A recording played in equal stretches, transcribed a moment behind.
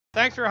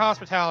Thanks for your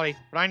hospitality,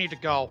 but I need to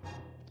go.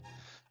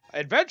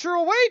 Adventure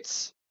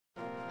awaits!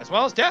 As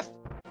well as death.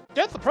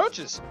 Death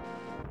approaches.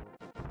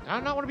 I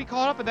do not want to be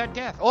caught up in that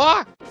death.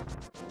 Ah!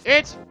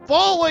 It's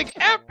falling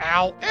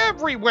ow,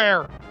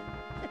 everywhere!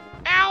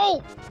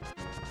 Ow!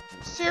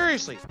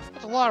 Seriously,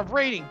 that's a lot of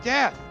raining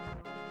death.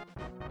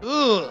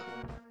 Ugh.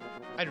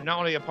 I do not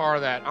want to be a part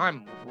of that.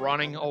 I'm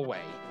running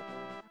away.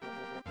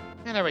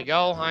 And there we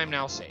go. I'm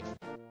now safe.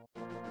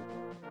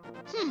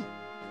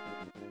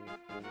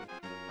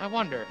 I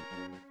wonder,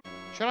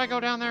 should I go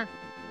down there?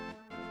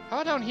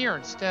 How about down here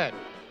instead?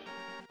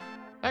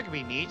 That could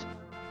be neat.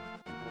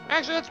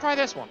 Actually, let's try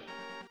this one.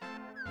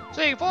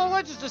 So you can follow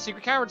legends to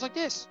secret caverns like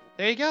this.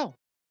 There you go.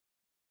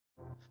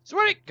 So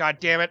ready? God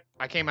damn it.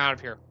 I came out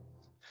of here.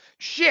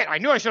 Shit, I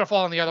knew I should have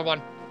fallen the other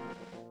one.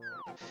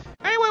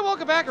 Anyway,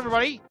 welcome back,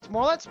 everybody. It's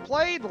more Let's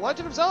Play The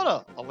Legend of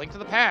Zelda, A Link to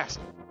the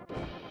Past.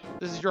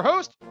 This is your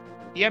host,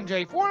 the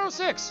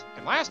MJ406,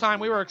 and last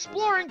time we were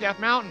exploring Death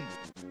Mountain.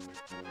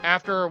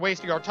 After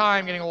wasting our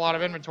time getting a lot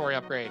of inventory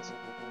upgrades.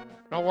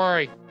 Don't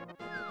worry,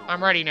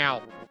 I'm ready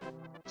now.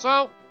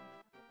 So,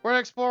 we're gonna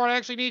explore what I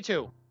actually need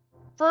to.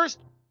 First,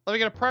 let me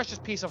get a precious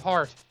piece of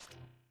heart.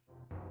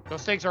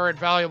 Those things are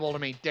invaluable to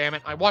me, damn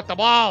it. I want them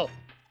all!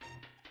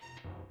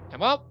 And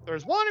well,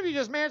 there's one if you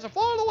just managed to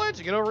follow the ledge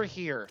to get over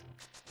here.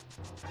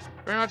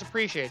 Very much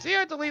appreciated. See, I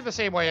had to leave the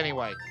same way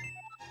anyway.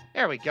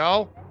 There we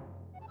go.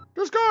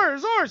 This guy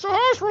is ours, a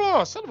house for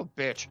us! Son of a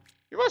bitch.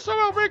 You must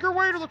somehow make your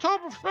way to the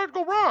top of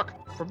Spectacle Rock.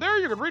 From there,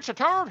 you can reach the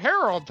Tower of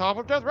Hera on top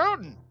of Death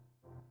Mountain.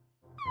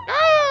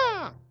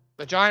 Ah!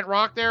 The giant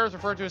rock there is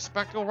referred to as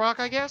Spectacle Rock,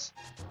 I guess?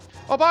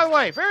 Oh, by the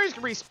way, fairies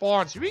can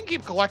respawn, so you can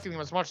keep collecting them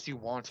as much as you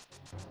want.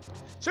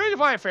 As soon as you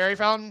find a fairy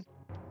fountain,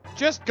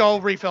 just go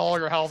refill all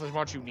your health as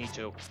much as you need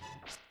to.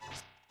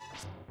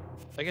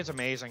 Like, it's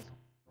amazing.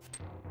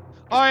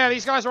 Oh yeah,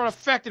 these guys are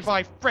unaffected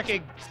by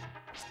fricking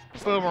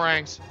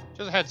boomerangs.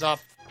 Just a heads up.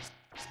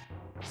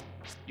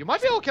 You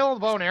might be able to kill them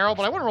with a bow and arrow,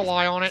 but I wouldn't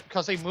rely on it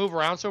because they move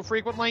around so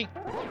frequently.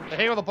 The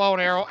hit with a bow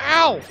and arrow,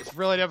 ow! It's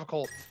really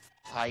difficult.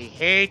 I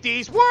hate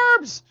these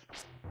worms!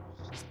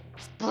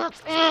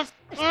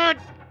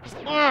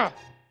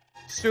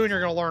 Soon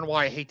you're gonna learn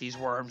why I hate these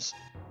worms.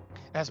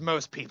 As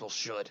most people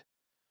should.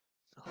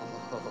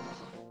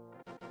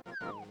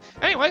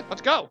 Anyway,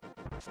 let's go.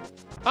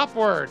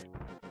 Upward.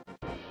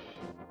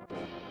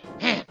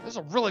 Man, this is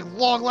a really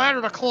long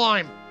ladder to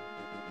climb.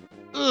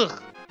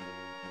 Ugh.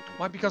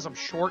 Why? Because I'm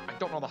short? I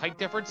don't know the height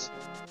difference?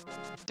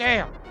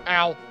 Damn.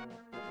 Ow.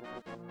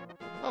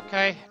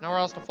 Okay, nowhere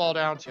else to fall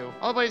down to.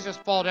 Other places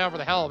just fall down for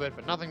the hell of it,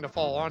 but nothing to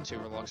fall onto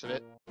for the looks of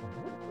it.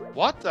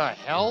 What the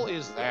hell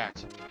is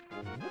that?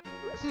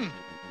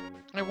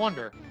 I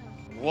wonder.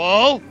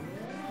 Whoa!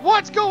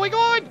 What's going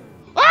on?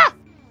 Ah!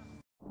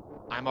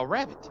 I'm a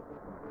rabbit.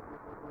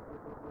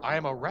 I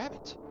am a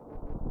rabbit.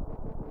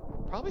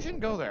 Probably shouldn't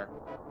go there.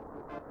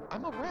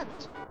 I'm a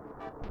rabbit.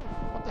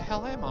 What the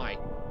hell am I?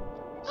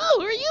 Oh,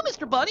 who are you,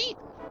 Mr. Bunny?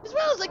 This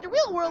world is like the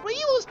real world where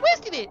you almost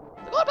twisted it.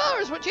 The gold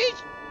power is what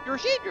changed your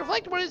shape to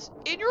reflect what is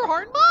in your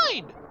heart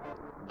and mind.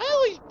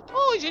 I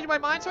always change my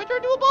mind, so I turn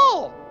into a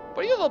ball.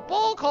 But you have a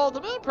ball called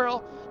the Moon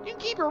Pearl. You can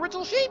keep your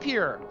original shape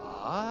here.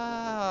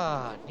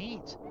 Ah,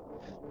 neat.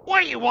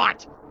 What do you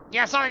want?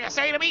 You have something to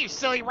say to me, you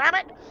silly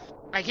rabbit?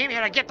 I came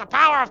here to get the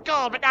power of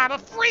gold, but now I'm a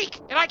freak,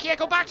 and I can't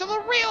go back to the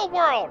real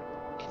world.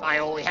 If I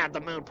only had the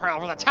Moon Pearl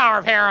from the Tower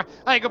of Hera,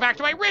 I could go back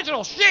to my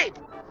original shape.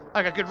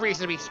 I got good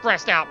reason to be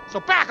stressed out, so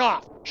back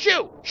off!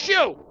 Shoo!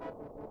 Shoo!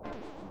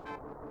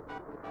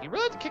 You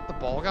really have to kick the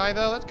ball guy,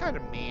 though? That's kind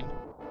of mean.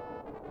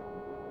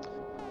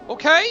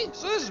 Okay,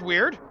 so this is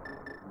weird.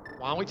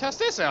 Why don't we test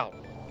this out?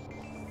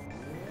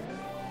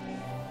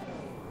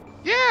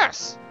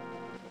 Yes!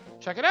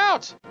 Check it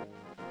out!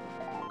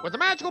 With the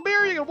magical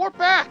mirror, you can warp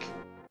back!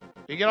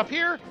 You get up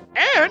here,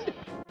 and...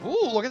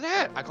 Ooh, look at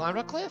that! I climbed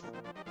a cliff.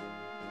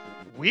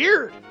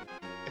 Weird!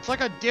 It's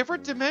like a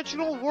different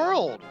dimensional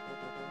world.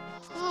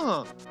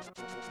 Huh.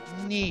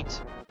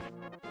 Neat.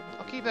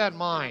 I'll keep that in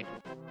mind.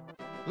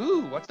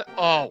 Ooh, what's that?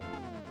 Oh.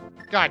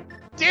 God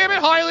damn it,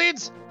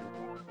 Hylians!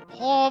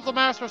 Pull off the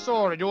Master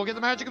Sword and you will get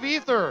the magic of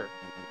ether.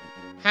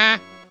 Huh?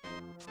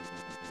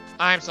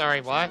 I'm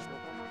sorry, what?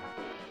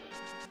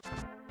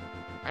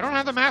 I don't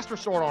have the Master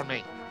Sword on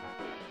me.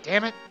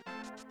 Damn it.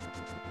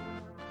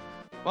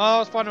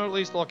 Well, it's fun to at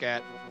least look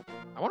at.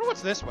 I wonder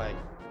what's this way.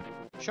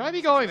 Should I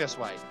be going this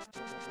way?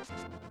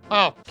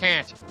 Oh,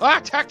 can't.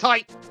 Ah,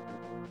 Tektite!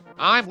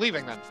 I'm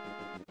leaving then.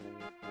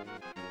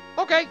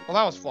 Okay, well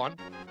that was fun.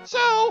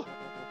 So,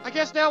 I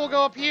guess now we'll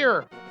go up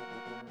here.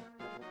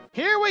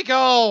 Here we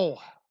go!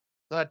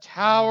 The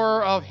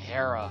Tower of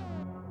Hera.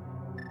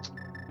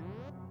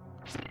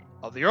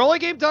 Of the early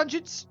game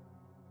dungeons,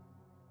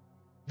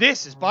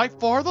 this is by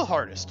far the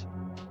hardest.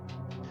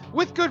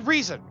 With good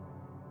reason.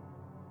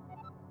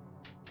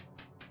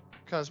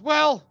 Because,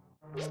 well,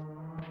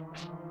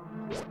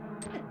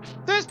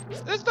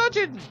 this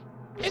dungeon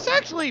is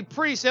actually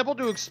pretty simple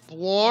to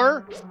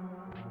explore.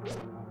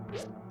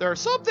 There are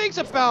some things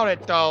about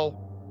it, though,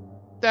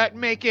 that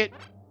make it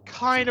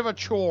kind of a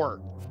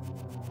chore.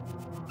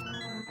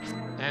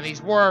 And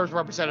these worms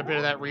represent a bit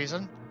of that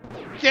reason.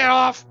 Get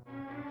off!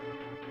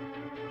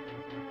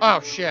 Oh,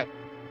 shit.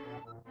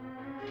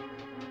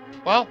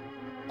 Well,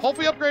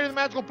 hopefully upgraded the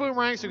magical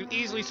boomerang so you can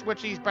easily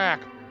switch these back.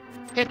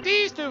 Hit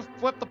these to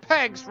flip the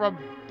pegs from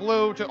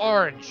blue to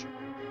orange.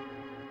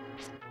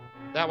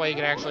 That way you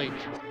can actually,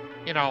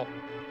 you know,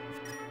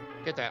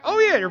 get that. Oh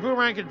yeah, your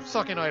boomerang can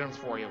suck in items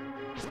for you.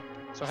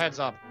 So heads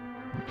up.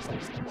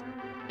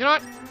 You know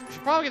what? You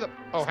should probably get the...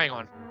 Oh, hang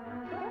on.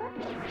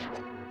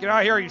 Get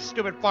out of here, you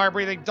stupid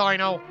fire-breathing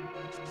dino.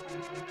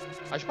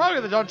 I should probably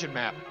get the dungeon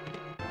map.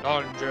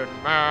 Dungeon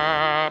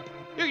map.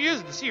 You can use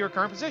it to see your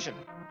current position.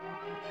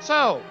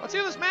 So, let's see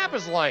what this map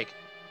is like.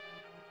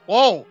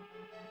 Whoa.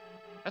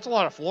 That's a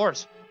lot of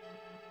floors.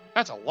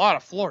 That's a lot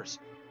of floors.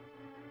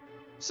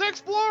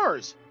 6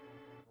 floors.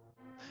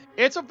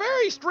 It's a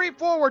very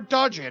straightforward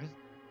dungeon.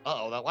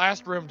 Uh-oh, that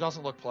last room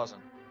doesn't look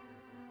pleasant.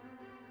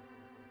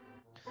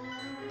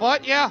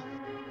 But, yeah.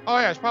 Oh,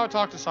 yeah, I should probably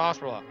talk to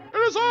Sarsaparilla. It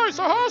is I,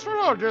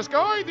 Sarsaparilla, this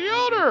guy, the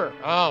Elder.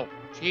 Oh,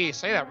 geez,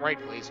 say that right,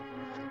 please.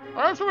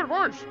 I have some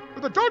advice.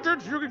 In the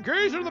dungeons, you can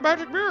gaze into the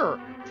magic mirror.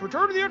 To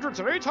return to the entrance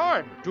at any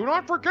time. Do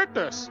not forget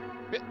this.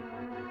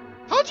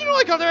 How'd you know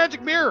I got the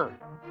magic mirror?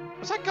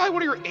 Was that guy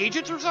one of your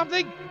agents or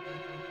something?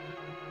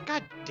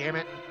 God damn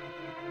it.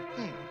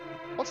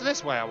 What's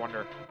this way, I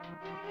wonder?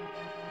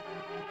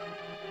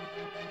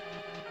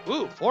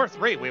 Ooh, floor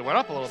 3. We went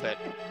up a little bit.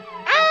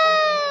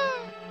 Ah!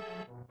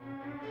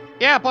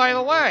 Yeah, by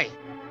the way,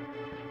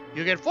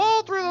 you can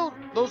fall through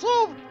those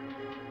little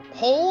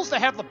holes that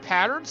have the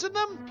patterns in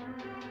them.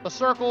 The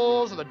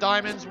circles or the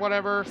diamonds,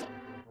 whatever.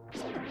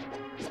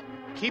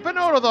 Keep a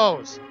note of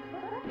those.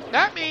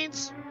 That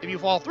means if you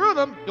fall through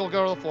them, you'll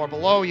go to the floor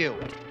below you.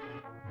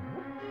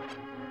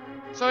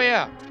 So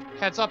yeah,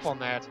 heads up on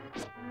that.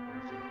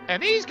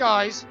 And these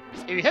guys,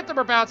 if you hit them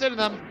or bounce into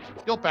them,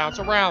 you'll bounce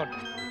around.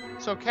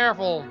 So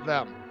careful of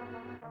them.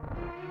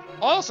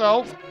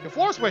 Also, your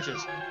floor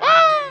switches.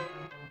 Ah!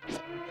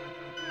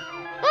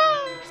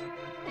 Ah!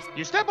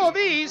 You step on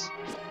these,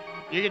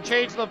 you can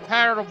change the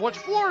pattern of which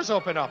floors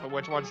open up and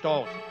which ones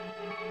don't.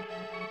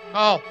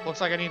 Oh, looks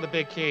like I need the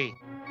big key.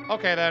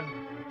 Okay then.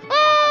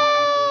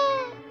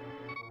 Ah!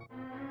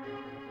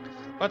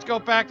 Let's go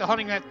back to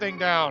hunting that thing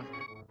down.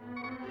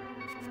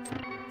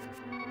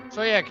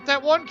 So yeah, get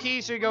that one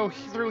key so you go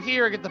through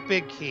here and get the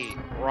big key.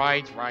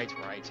 Right.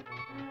 I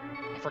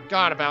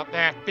forgot about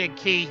that big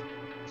key.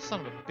 Son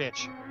of a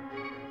bitch.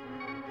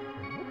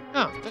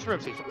 Oh, this room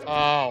seems...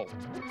 Oh.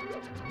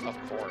 Of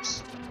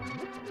course.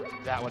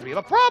 That would be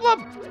the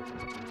problem!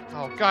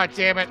 Oh, god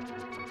damn it.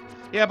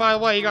 Yeah, by the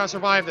way, you gotta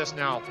survive this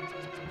now.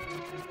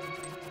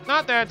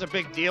 Not that it's a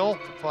big deal,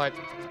 but...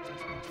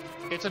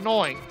 it's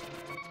annoying.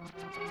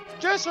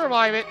 Just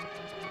survive it.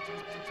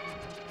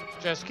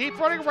 Just keep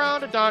running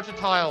around to dodge the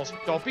tiles.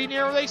 Don't be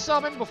near where they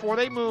summon before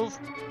they move.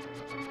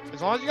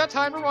 As long as you got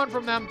time to run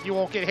from them, you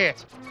won't get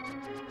hit.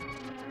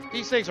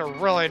 These things are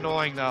really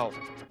annoying, though.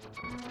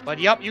 But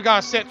yep, you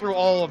gotta sit through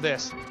all of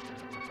this.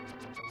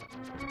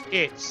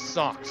 It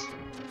sucks.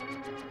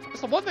 That's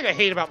the one thing I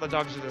hate about the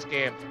dungeons in this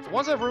game. The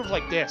ones that have rooms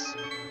like this.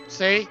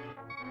 See?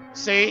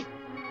 See?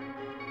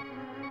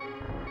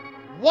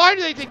 Why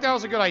do they think that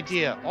was a good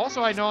idea?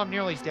 Also, I know I'm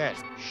nearly dead.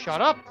 Shut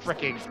up,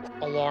 fricking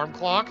alarm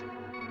clock.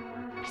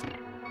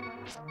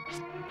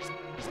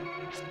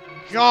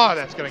 God,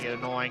 that's gonna get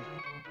annoying.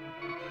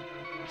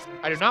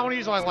 I do not want to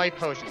use my life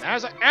potion.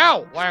 As a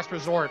ow! Last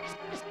resort.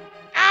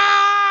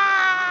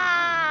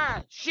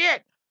 Ah!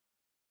 Shit!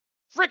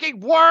 Fricking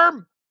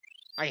worm!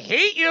 I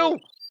hate you!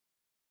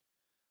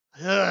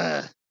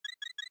 Ugh.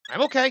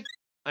 I'm okay.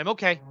 I'm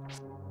okay.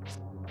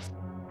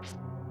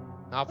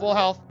 Not full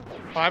health,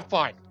 but I'm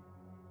fine.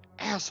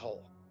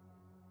 Asshole.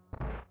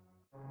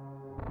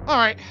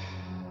 Alright.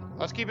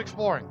 Let's keep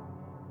exploring.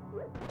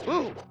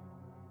 Ooh.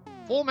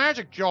 Full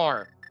magic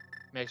jar.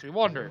 Makes me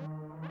wonder.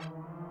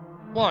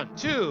 1,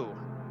 2,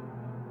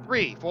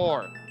 3,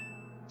 4.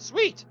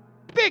 Sweet!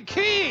 Big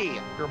key!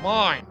 You're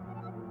mine.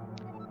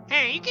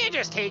 Hey, you can't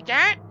just take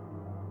that.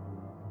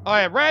 Oh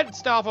yeah, red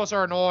Stalfos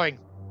are annoying.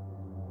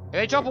 If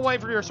they jump away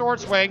from your sword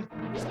swing,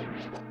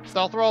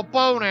 they'll throw a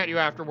bone at you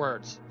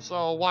afterwards.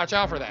 So watch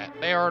out for that.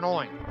 They are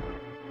annoying.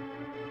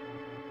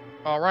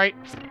 Alright.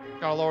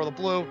 Gotta lower the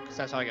blue, because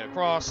that's how I get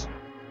across.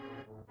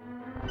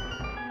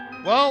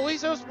 Well, at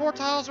least those 4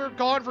 tiles are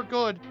gone for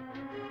good.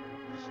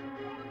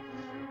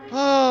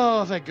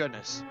 Oh, thank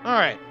goodness.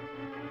 Alright.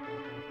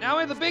 Now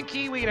we have the big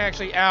key, we can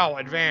actually,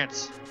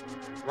 advance.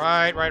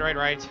 Right.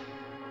 Gotta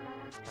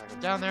go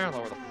down there,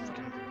 lower the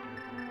freaking...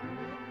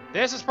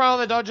 This is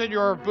probably the dungeon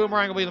your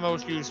boomerang will be the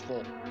most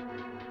useful.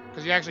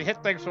 Because you actually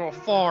hit things from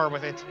afar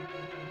with it.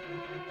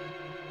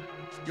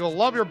 You'll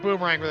love your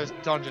boomerang for this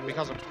dungeon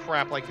because of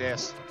crap like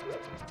this.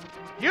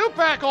 You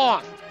back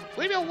off!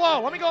 Leave me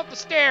alone, let me go up the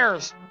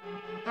stairs!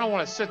 I don't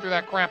want to sit through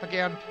that crap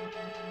again.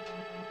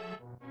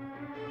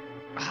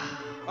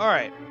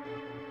 Alright.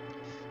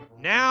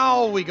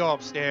 Now we go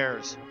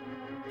upstairs.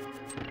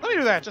 Let me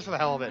do that, just for the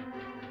hell of it.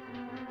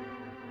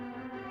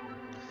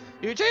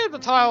 You can change up the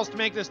tiles to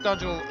make this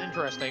dungeon a little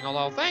interesting,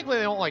 although thankfully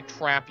they don't, like,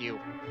 trap you.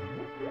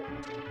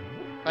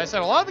 Like I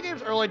said, a lot of the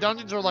game's early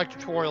dungeons are like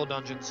tutorial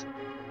dungeons.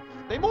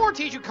 They more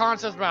teach you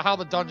concepts about how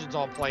the dungeons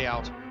all play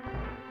out.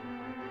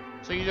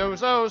 So you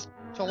use those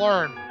to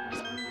learn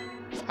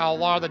how a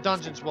lot of the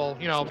dungeons will,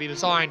 you know, be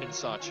designed and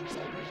such.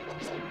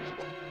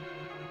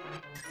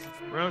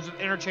 Rooms with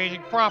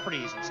interchanging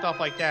properties and stuff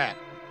like that.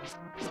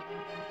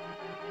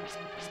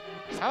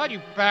 How about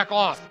you back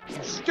off,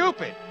 you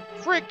stupid,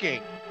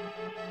 freaking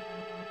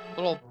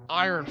little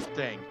iron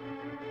thing.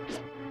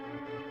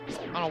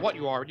 I don't know what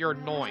you are, but you're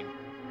annoying.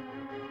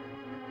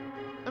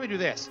 Let me do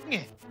this.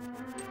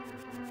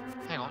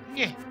 Hang on.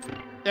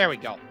 There we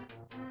go.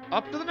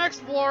 Up to the next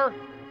floor.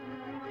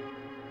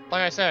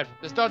 Like I said,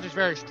 this dungeon's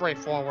very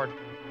straightforward.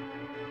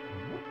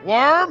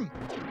 Worm?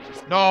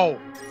 No.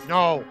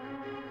 No.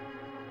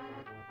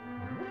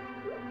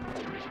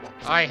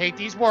 I hate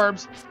these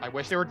worms. I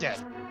wish they were dead.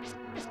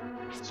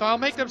 So I'll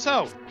make them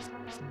so.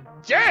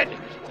 Dead!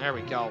 There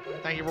we go.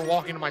 Thank you for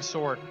walking to my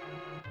sword.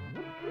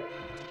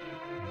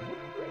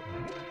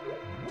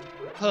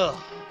 I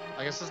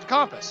guess it's the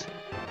compass.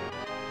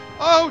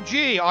 Oh,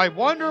 gee, I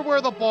wonder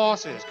where the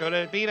boss is. Could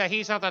it be that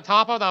he's at the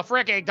top of the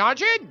frickin'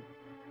 dungeon?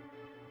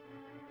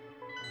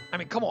 I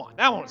mean, come on.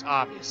 That one was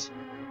obvious.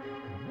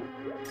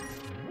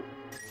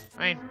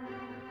 I mean,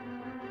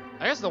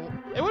 I guess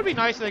it would be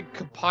nice if they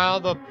compile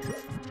the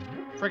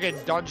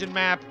frickin' dungeon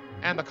map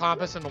and the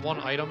compass into one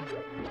item.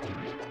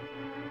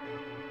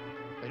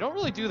 They don't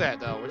really do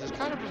that, though, which is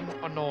kind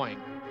of annoying.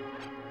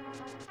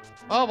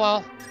 Oh,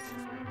 well.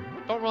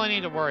 Don't really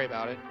need to worry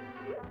about it.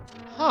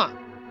 Huh.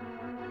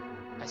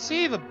 I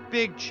see the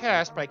big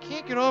chest, but I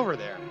can't get over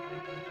there.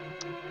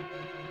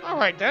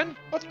 Alright then,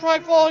 let's try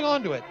falling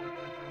onto it.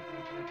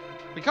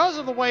 Because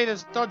of the way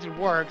this dungeon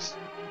works...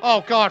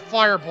 Oh god,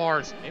 fire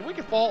bars. Maybe we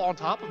can fall on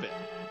top of it.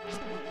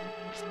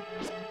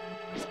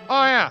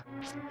 Oh yeah.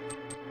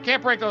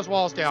 Can't break those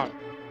walls down.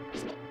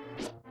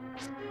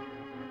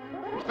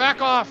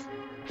 Back off.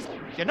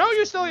 You know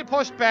you still get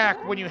pushed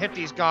back when you hit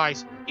these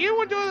guys. Even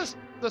when doing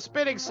the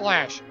spinning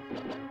slash.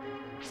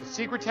 It's a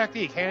secret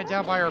technique handed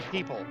down by our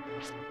people.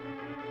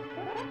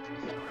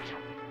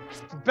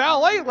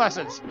 Ballet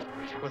lessons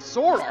with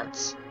sword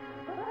arts.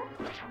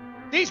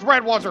 These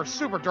red ones are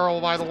super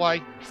durable, by the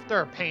way.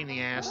 They're a pain in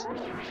the ass.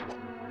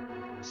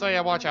 So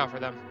yeah, watch out for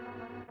them.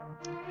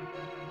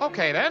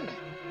 Okay then.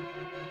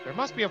 There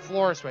must be a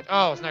floor switch.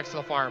 Oh, it's next to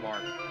the fire bar.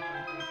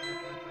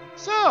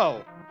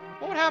 So,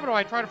 what would happen if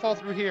I try to fall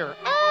through here?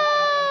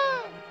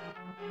 Ah!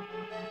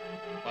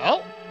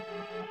 Well,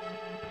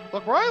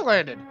 look where I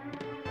landed.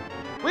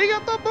 We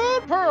got the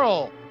Moon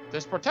Pearl!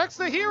 This protects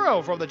the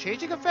hero from the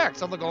changing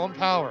effects of the Golden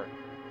Power.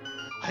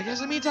 I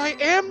guess it means I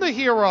am the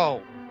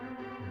hero!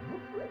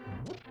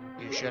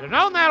 You should have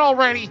known that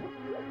already!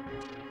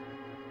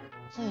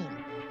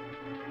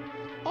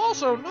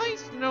 Also,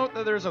 nice to note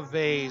that there's a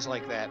vase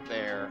like that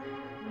there.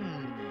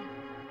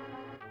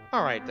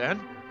 Alright then.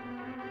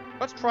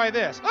 Let's try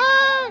this.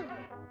 Ah!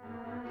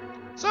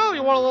 So,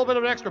 you want a little bit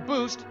of an extra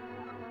boost.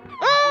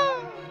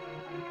 Ah!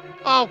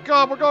 Oh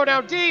god, we're going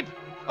down deep!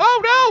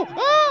 Oh no!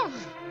 Ah!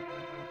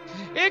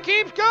 It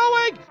keeps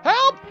going!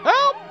 Help!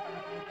 Help!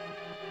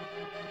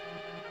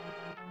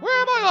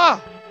 Where am I?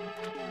 Ah!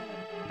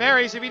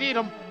 Fairies if you need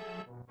them.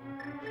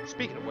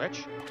 Speaking of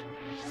which,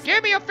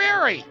 give me a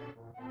fairy!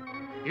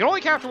 You can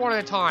only capture one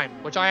at a time,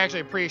 which I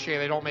actually appreciate.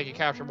 They don't make you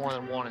capture more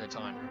than one at a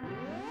time.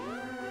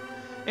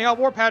 And you got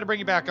a warp pad to bring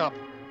you back up.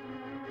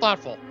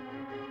 Thoughtful.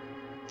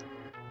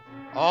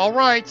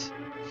 Alright,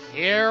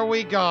 here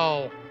we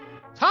go.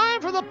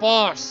 Time for the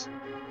boss.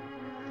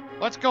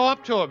 Let's go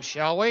up to him,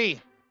 shall we?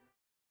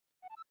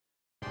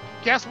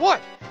 Guess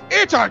what?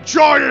 It's a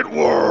giant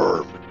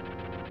worm!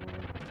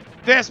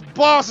 This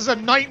boss is a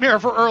nightmare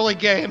for early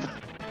game.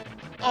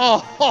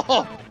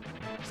 Oh!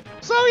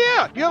 So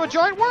yeah, you have a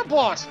giant worm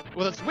boss,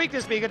 with its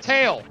weakness being a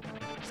tail.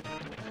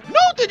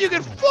 Note that you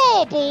can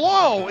fall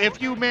below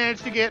if you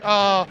manage to get,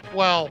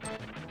 well,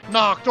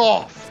 knocked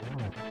off.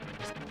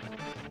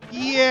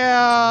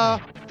 Yeah,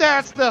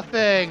 that's the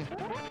thing.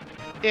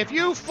 If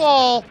you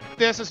fall,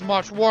 this is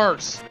much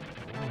worse.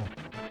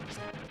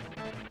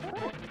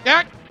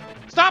 Yeah,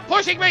 stop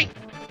pushing me!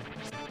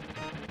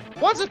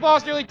 Once this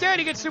boss is nearly dead,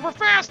 he gets super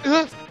fast.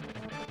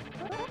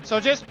 So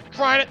just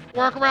try to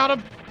work around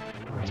him.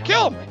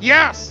 Kill him!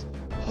 Yes!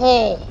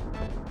 Oh.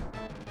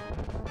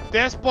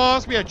 This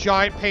boss be a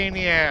giant pain in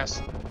the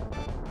ass.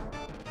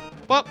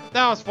 Well,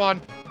 that was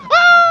fun.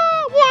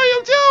 Ah! What are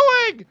you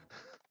doing?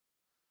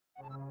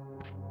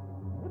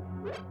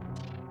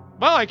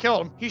 Well, I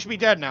killed him. He should be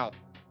dead now.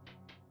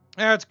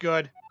 That's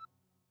good.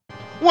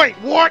 Wait,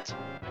 what?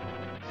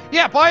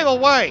 Yeah, by the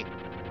way,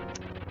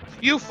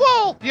 you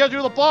fall, you have to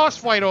do the boss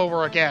fight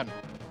over again.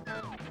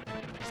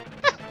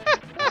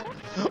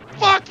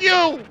 Fuck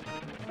you!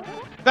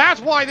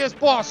 That's why this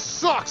boss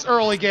sucks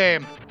early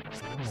game.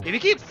 If you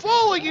keep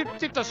falling, you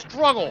get to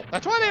struggle.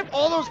 That's why they have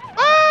all those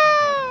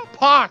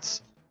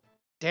pots.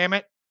 Damn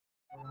it.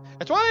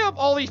 That's why they have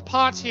all these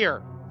pots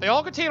here. They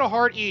all contain a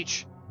heart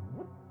each.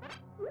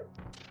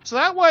 So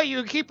that way you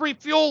can keep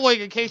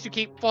refueling in case you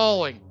keep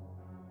falling.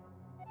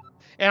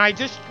 And I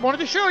just wanted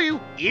to show you,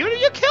 even if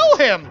you kill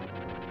him,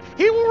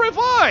 he will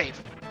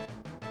revive.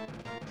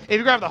 If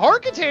you grab the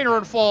heart container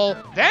and fall,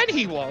 then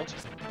he won't.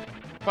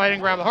 But I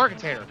didn't grab the heart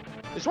container.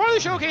 Just wanted to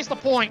showcase the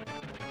point.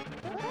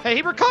 Hey,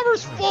 he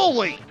recovers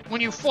fully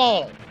when you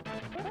fall.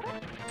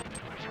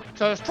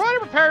 So just try to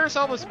prepare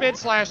yourself with spin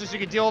slashes so you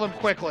can deal with them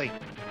quickly.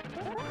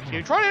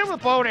 You try to hit him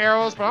with bow and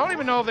arrows, but I don't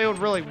even know if they would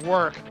really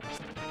work.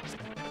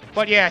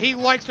 But yeah, he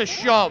likes to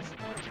shove.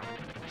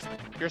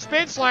 Your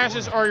spin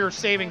slashes are your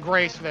saving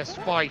grace for this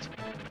fight.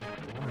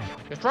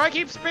 Just try to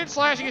keep spin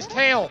slashing his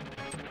tail.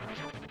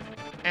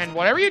 And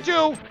whatever you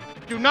do,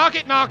 do not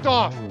get knocked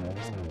off.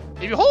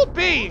 If you hold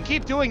B and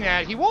keep doing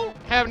that, he won't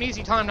have an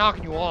easy time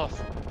knocking you off.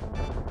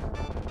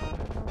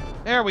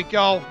 There we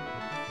go.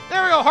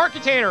 There we go, heart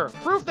container.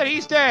 Proof that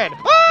he's dead.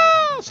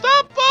 Oh,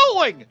 stop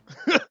bowling!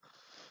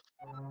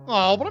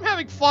 Oh, but I'm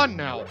having fun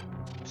now.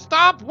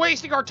 Stop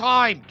wasting our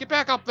time. Get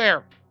back up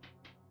there.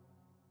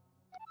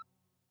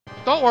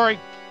 Don't worry.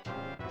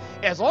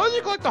 As long as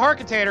you collect the heart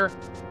container,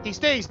 he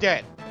stays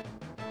dead.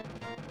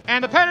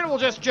 And the pendant will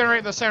just generate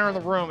in the center of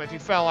the room if you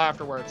fell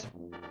afterwards.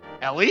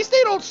 At least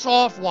they don't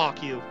soft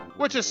lock you,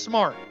 which is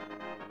smart.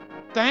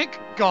 Thank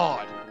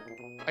God.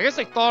 I guess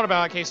they thought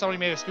about it in case somebody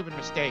made a stupid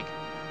mistake.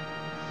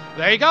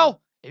 There you go.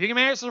 If you can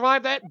manage to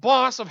survive that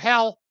boss of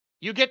hell,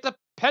 you get the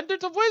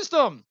Pendant of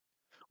Wisdom.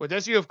 With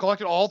this, you have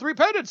collected all 3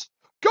 pendants.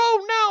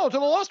 Go now to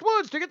the Lost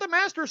Woods to get the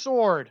Master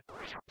Sword.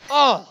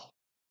 Oh,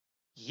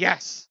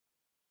 yes.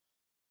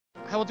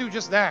 I will do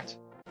just that.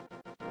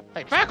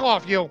 Hey, back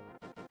off, you.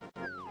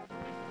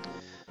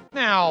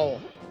 Now,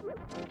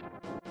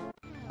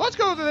 let's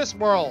go to this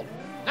world.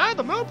 Now I have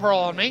the Moon Pearl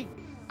on me.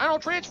 I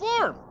don't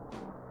transform.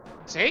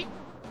 See?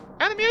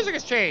 And the music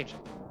has changed.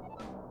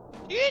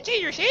 You didn't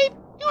change your shape?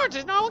 You aren't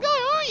just a normal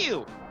guy, are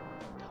you?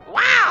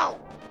 Wow!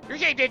 Your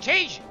shape did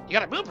change. You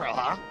got a moon pearl,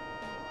 huh?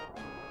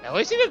 At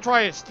least he didn't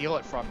try to steal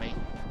it from me.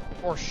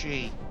 Or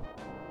she.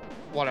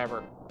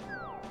 Whatever.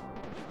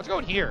 Let's go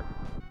in here.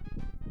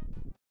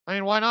 I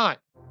mean, why not?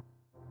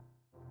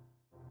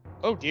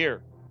 Oh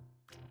dear.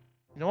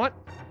 You know what?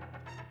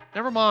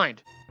 Never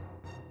mind.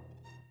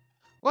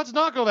 Let's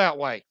not go that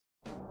way.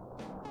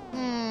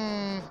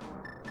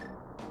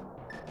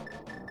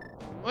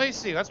 Let me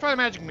see. Let's try the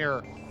magic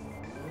mirror.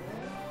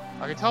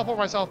 I can teleport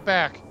myself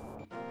back.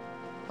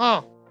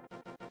 Huh.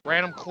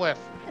 Random cliff.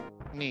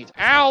 Neat.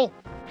 Ow!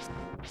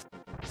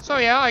 So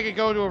yeah, I could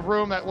go to a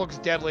room that looks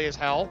deadly as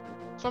hell.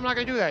 So I'm not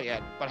gonna do that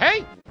yet. But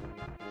hey!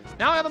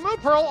 Now I have the Moon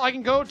Pearl, I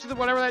can go to the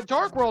whatever that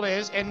dark world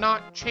is and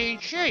not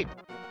change shape.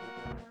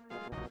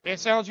 It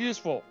sounds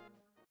useful.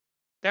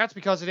 That's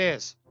because it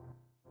is.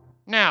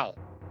 Now,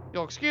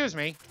 you'll excuse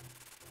me.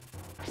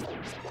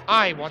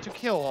 I want to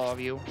kill all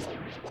of you.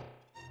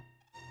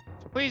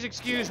 So please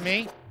excuse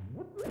me.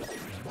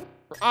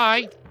 For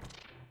I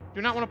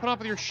do not want to put up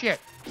with your shit.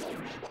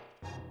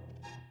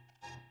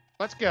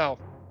 Let's go.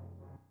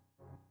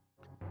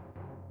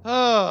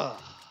 Hello.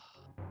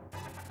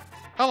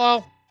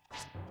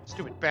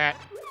 Stupid bat.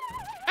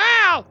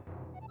 Ow!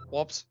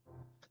 Whoops.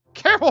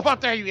 Careful about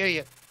that, you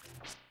idiot.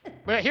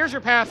 But here's your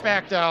path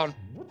back down.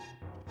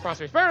 Trust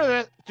me, it's better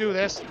to do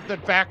this than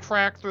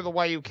backtrack through the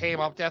way you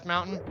came up Death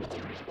Mountain.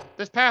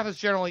 This path is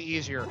generally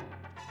easier.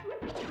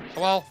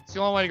 Well, it's the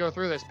only way to go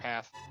through this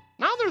path.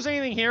 Not that there's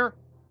anything here,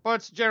 but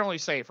it's generally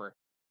safer.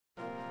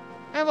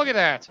 And look at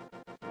that.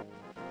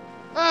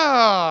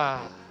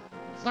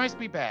 It's nice to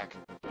be back.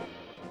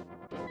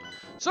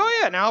 So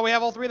yeah, now we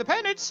have all 3 of the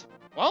pendants.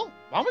 Well,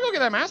 why don't we go get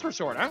that Master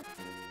Sword, huh?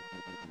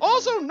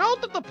 Also,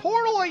 note that the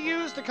portal I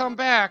used to come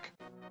back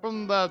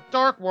from the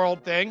Dark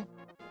World thing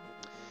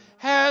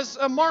has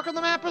a mark on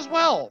the map as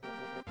well.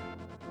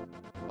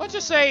 Let's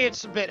just say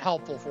it's a bit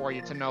helpful for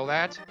you to know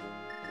that.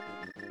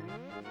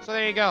 So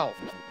there you go.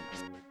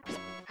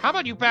 How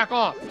about you back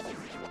off?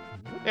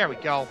 There we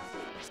go.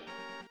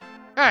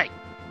 Hey!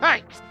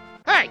 Hey!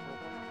 Hey!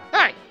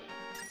 Hey!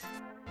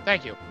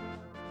 Thank you.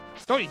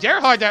 Don't you dare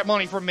hide that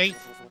money from me!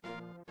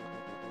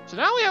 So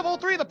now we have all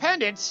 3 of the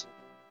pendants.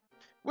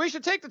 We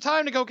should take the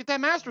time to go get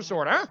that Master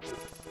Sword, huh?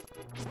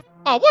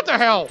 Oh, what the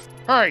hell?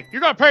 Hey,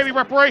 you gotta pay me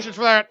reparations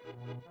for that!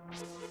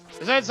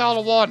 This ain't Zelda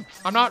 1.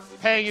 I'm not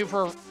paying you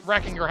for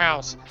wrecking your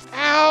house.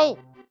 Ow!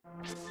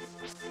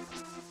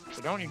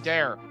 So don't you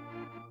dare.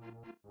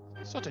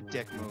 Such a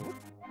dick move.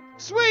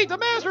 Sweet, the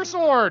Master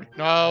Sword!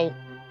 No.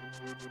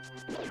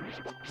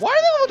 Why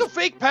are there a bunch of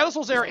fake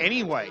pedestals there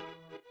anyway?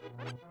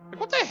 Like,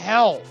 what the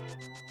hell?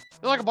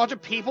 They're like a bunch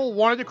of people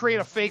wanted to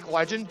create a fake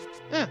legend?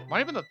 What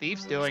even the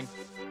thief's doing?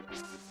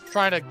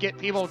 Trying to get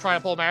people to try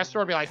to pull a Master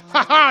Sword and be like,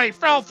 ha, he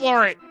fell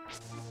for it!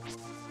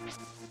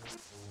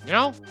 You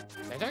know,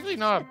 that's actually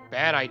not a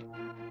bad idea.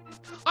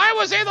 I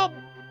was in the...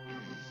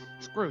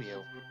 Screw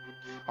you.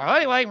 Alright,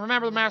 anyway,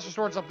 remember the Master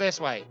Sword's up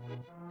this way.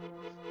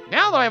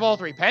 Now that I have all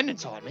 3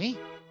 pendants on me,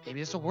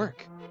 maybe this will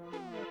work.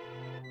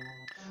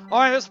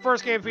 Alright, this is the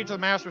first game featuring the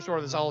Master Sword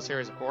of the Zelda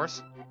series, of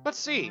course. Let's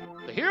see.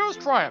 The hero's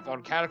triumph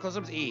on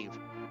Cataclysm's eve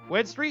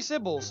wins 3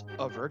 symbols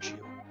of virtue.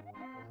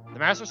 The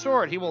Master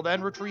Sword he will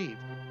then retrieve,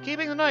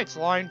 keeping the knight's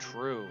line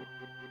true.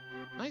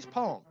 Nice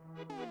poem.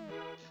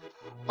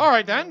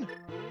 Alright then.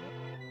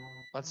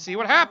 Let's see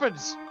what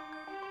happens.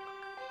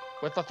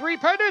 With the 3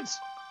 pendants,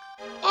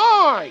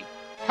 I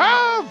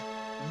have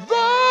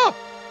the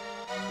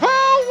power!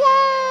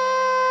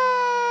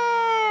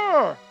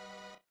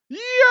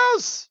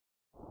 Yes!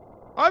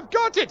 I've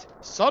got it!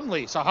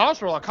 Suddenly,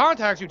 Sahasrara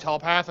contacts you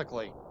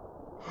telepathically.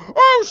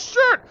 Oh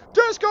shit!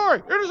 This guy!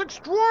 It is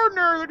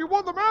extraordinary that you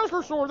won the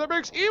Master Sword that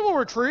makes evil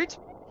retreat!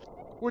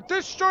 With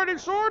this shining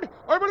sword,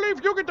 I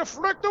believe you can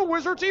deflect the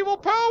wizard's evil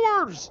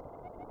powers!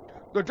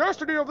 The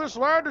destiny of this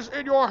land is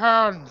in your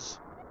hands.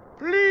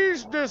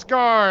 Please, this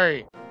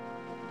guy!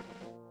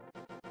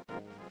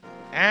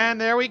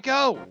 And there we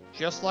go.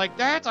 Just like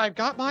that, I've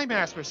got my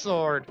Master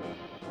Sword.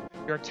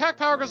 Your attack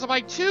power goes up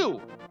by 2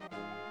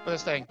 for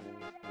this thing.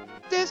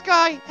 This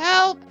guy,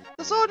 help!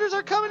 The soldiers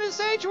are coming to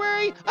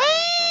Sanctuary!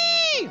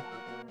 Aye!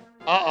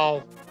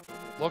 Uh-oh.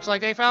 Looks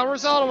like they found where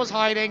Zelda was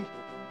hiding.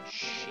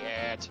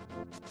 Shit.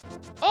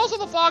 Also,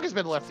 the fog has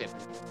been lifted.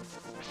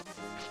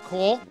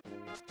 Cool.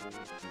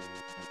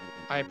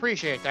 I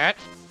appreciate that.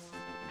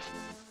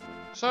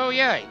 So,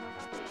 yay.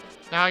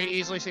 Now I can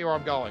easily see where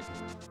I'm going.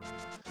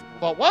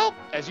 But, well,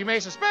 as you may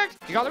suspect,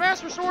 you got the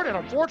Master Sword, and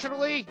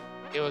unfortunately,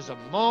 it was a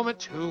moment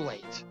too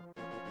late.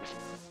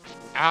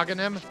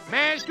 Aghanim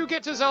managed to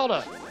get to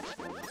Zelda.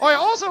 Oh, yeah,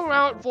 also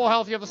out in full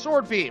health, you have the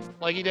Sword Beam,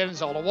 like you did in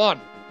Zelda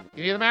 1.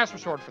 You need the Master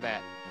Sword for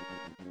that.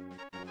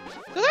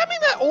 Does that mean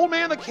that old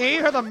man in the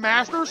cave had the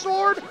Master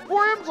Sword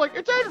for him? It's like,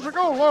 it's dangerous to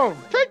go alone.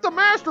 Take the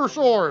Master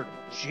Sword.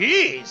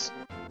 Jeez.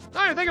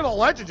 Not even thinking of the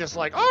legend, just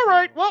like, all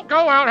right, well,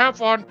 go out, have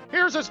fun.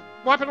 Here's this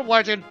weapon of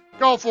legend.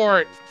 Go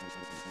for it.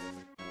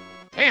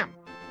 Damn.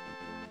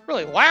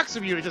 Really lax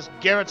of you to just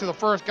give it to the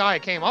first guy who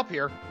came up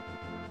here.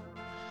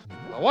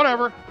 Well,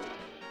 whatever.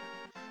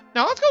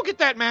 Now, let's go get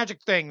that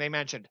magic thing they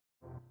mentioned.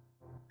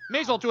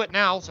 May as well do it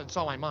now, since it's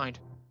on my mind.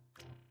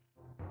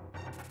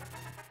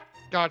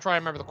 Gotta try to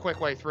remember the quick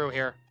way through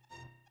here.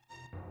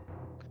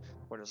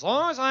 But as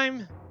long as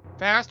I'm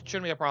fast, it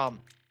shouldn't be a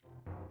problem.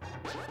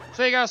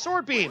 So you got a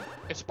sword beam.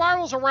 It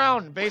spirals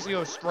around and basically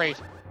goes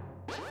straight.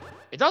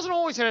 It doesn't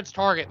always hit its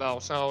target, though,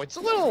 so it's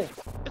a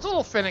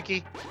little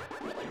finicky.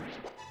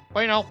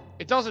 But, you know,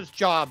 it does its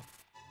job.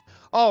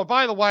 Oh,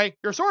 by the way,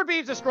 your sword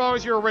beam's as strong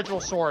as your original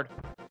sword.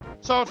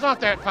 So it's not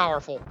that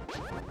powerful.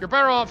 You're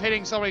better off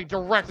hitting somebody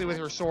directly with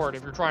your sword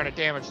if you're trying to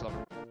damage them.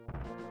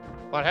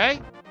 But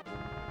hey,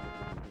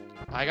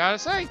 I gotta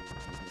say,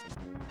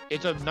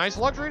 it's a nice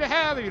luxury to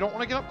have if you don't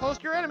want to get up close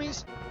to your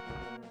enemies.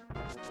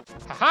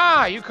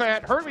 Haha, you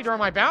can't hurt me during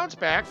my bounce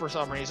back for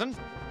some reason.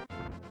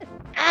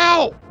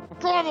 Ow! I'm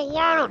trying to have a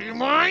ladder, do you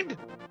mind?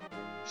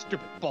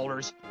 Stupid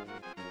boulders.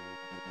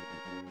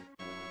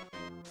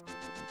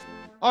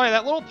 Alright,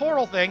 that little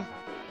portal thing.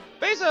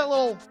 Basically, that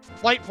little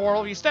light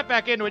portal, you step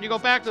back into it, you go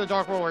back to the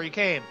Dark World where you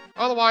came.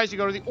 Otherwise, you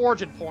go to the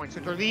origin points,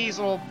 which are these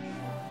little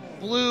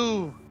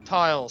blue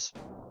tiles.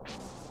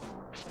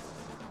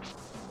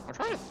 I'm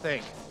trying to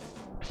think.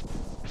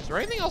 Is there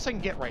anything else I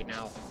can get right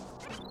now?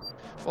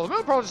 Well, the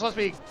Moon Pearl just lets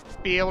me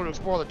be able to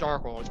explore the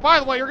Dark World. Which, by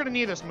the way, you're going to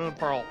need this Moon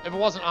Pearl, if it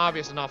wasn't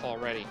obvious enough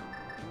already.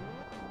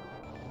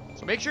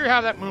 So make sure you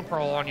have that Moon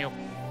Pearl on you.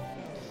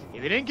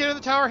 If you didn't get it in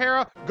the Tower of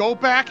Hera, go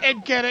back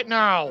and get it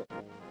now!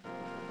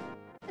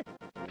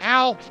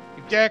 Ow,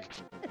 you dick.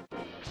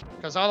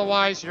 Because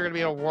otherwise, you're going to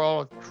be in a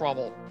world of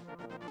trouble.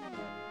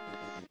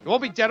 You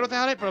won't be dead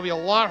without it, but it'll be a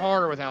lot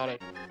harder without it.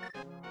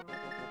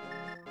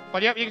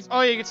 But yep, you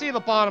can see the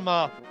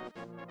bottom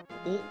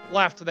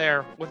left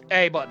there with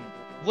A button.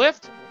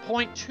 Lift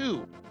point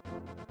 2.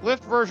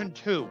 Lift version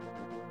 2.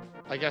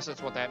 I guess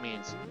that's what that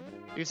means.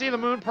 You can see the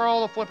Moon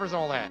Pearl, the flippers, and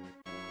all that.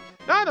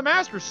 Now the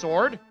Master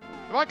Sword.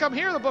 If I come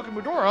here in the Book of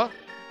Mudora,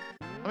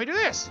 let me do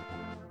this.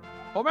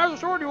 Oh, Master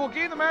Sword, you will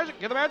gain the magic,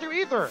 get the magic of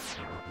ether.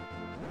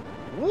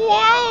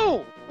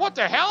 Whoa! What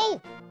the hell?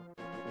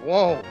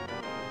 Whoa.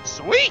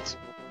 Sweet!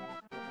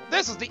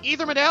 This is the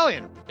Ether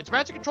Medallion. Its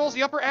magic controls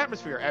the upper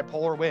atmosphere at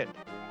polar wind.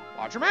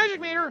 Watch your magic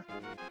meter.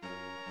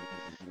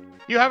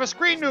 You have a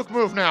screen nuke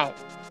move now.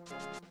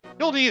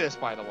 You'll need this,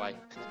 by the way.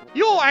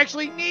 You'll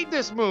actually need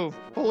this move,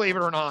 believe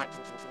it or not.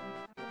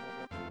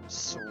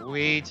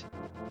 Sweet.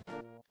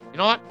 You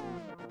know what?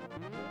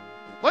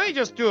 Let me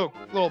just do a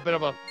little bit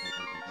of a...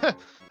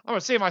 I'm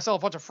gonna save myself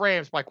a bunch of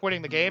frames by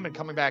quitting the game and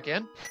coming back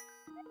in.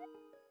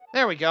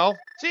 There we go.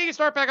 So you can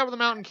start back up with the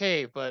mountain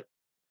cave, but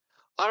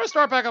I'm gonna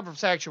start back up from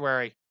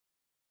Sanctuary.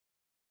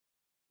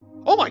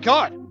 Oh my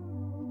god!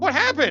 What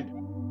happened?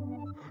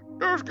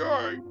 This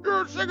guy,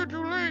 you're a second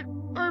too late.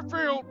 I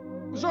failed.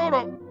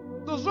 Zelda,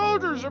 the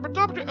soldiers have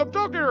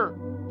abducted her.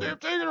 They have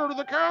taken her to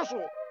the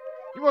castle.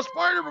 You must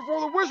find her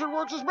before the wizard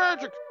works his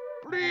magic.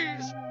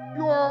 Please,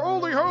 you are our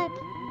only hope.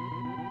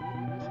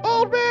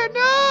 Old man,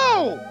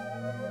 no!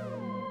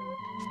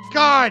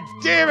 God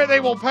damn it,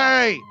 they will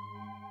pay!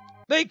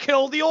 They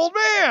killed the old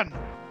man!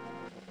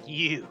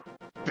 You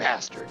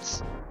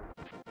bastards.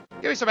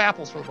 Give me some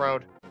apples for the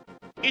road.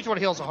 Each one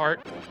heals a heart.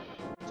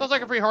 Sounds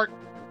like a free heart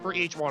for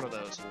each one of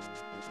those.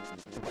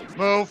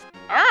 Move.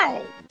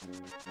 Ow!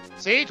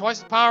 See?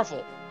 Twice as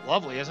powerful.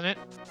 Lovely, isn't it?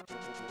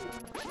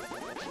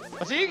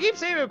 But see, you keep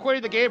saving and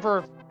quitting the game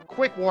for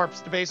quick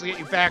warps to basically get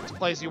you back to the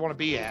place you want to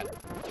be at.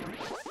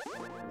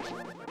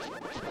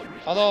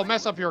 Although it'll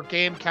mess up your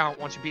game count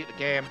once you beat the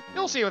game.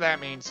 You'll see what that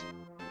means.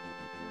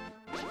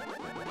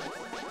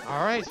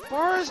 Alright, as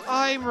far as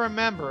I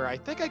remember, I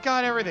think I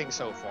got everything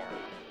so far.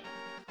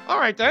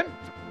 Alright then.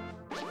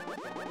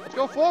 Let's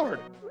go forward.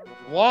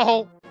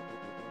 Whoa.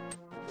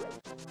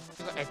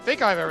 I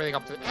think I have everything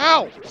up to...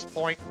 Ow! At this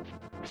point.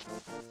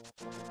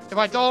 If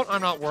I don't,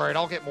 I'm not worried.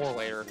 I'll get more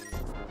later.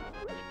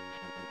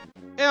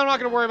 And I'm not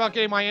going to worry about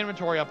getting my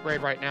inventory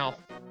upgrade right now.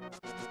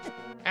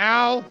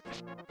 Ow!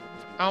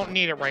 I don't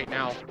need it right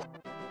now.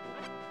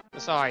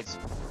 Besides,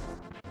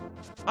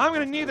 I'm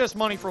going to need this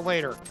money for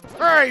later.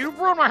 Hey, you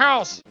ruined my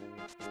house!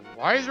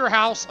 Why is your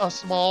house a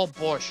small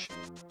bush?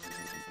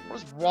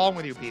 What is wrong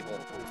with you people?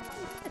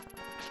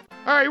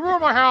 Hey, you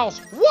ruined my house!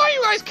 Why are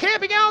you guys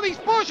camping out in these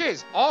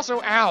bushes?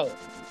 Also, ow.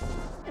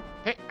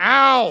 Hey,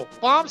 ow!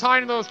 Bombs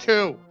hiding those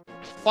too.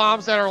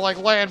 Bombs that are like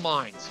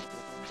landmines.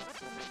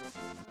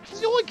 This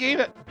is the only game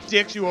that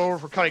dicks you over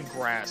for cutting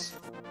grass.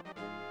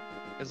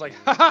 It's like,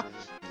 haha!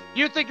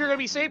 You think you're gonna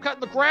be safe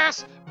cutting the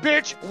grass?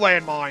 Bitch,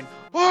 landmine.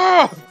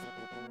 Ah!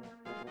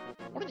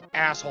 What an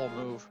asshole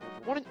move.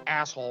 What an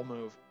asshole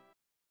move.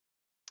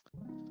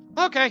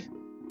 Okay.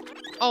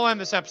 I'll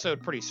end this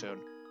episode pretty soon.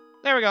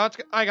 There we go.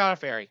 I got a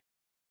fairy.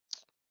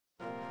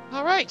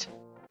 Alright.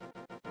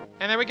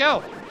 And there we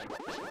go.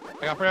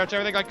 I got pretty much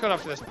everything I could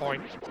up to this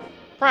point.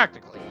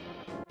 Practically.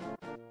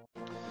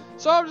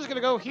 So I'm just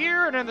gonna go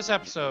here and end this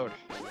episode.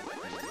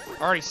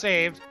 Already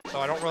saved, so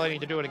I don't really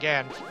need to do it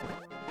again.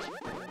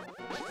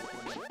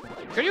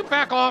 Can you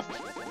back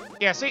off?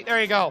 Yeah, see?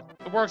 There you go.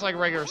 It works like a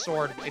regular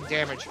sword in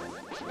damage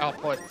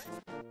output.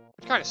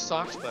 Which kind of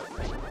sucks, but...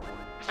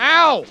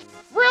 Ow!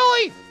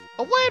 Really?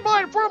 A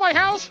landmine in front of my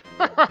house?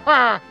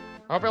 I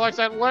hope he likes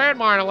that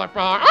landmine I left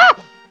behind.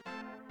 Ah!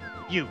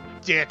 You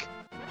dick.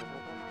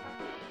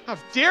 How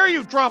dare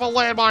you drop a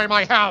landmine in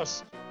my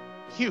house?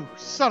 You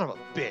son of a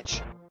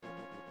bitch.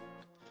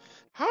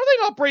 How do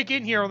they not break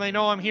in here when they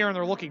know I'm here and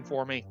they're looking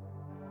for me?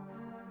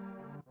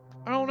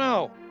 I don't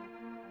know.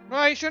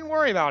 Well, you shouldn't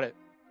worry about it.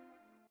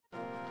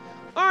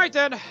 Alright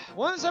then,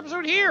 we'll end this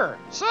episode here.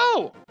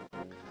 So,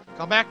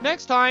 come back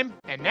next time,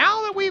 and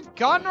now that we've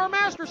gotten our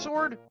Master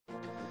Sword,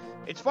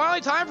 it's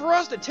finally time for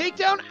us to take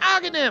down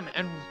Aghanim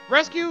and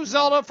rescue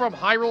Zelda from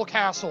Hyrule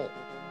Castle.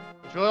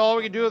 That's really all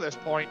we can do at this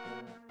point.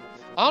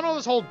 I don't know what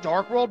this whole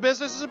Dark World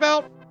business is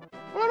about,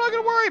 but I'm not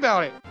going to worry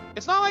about it.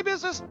 It's not my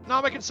business,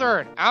 not my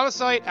concern. Out of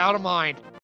sight, out of mind.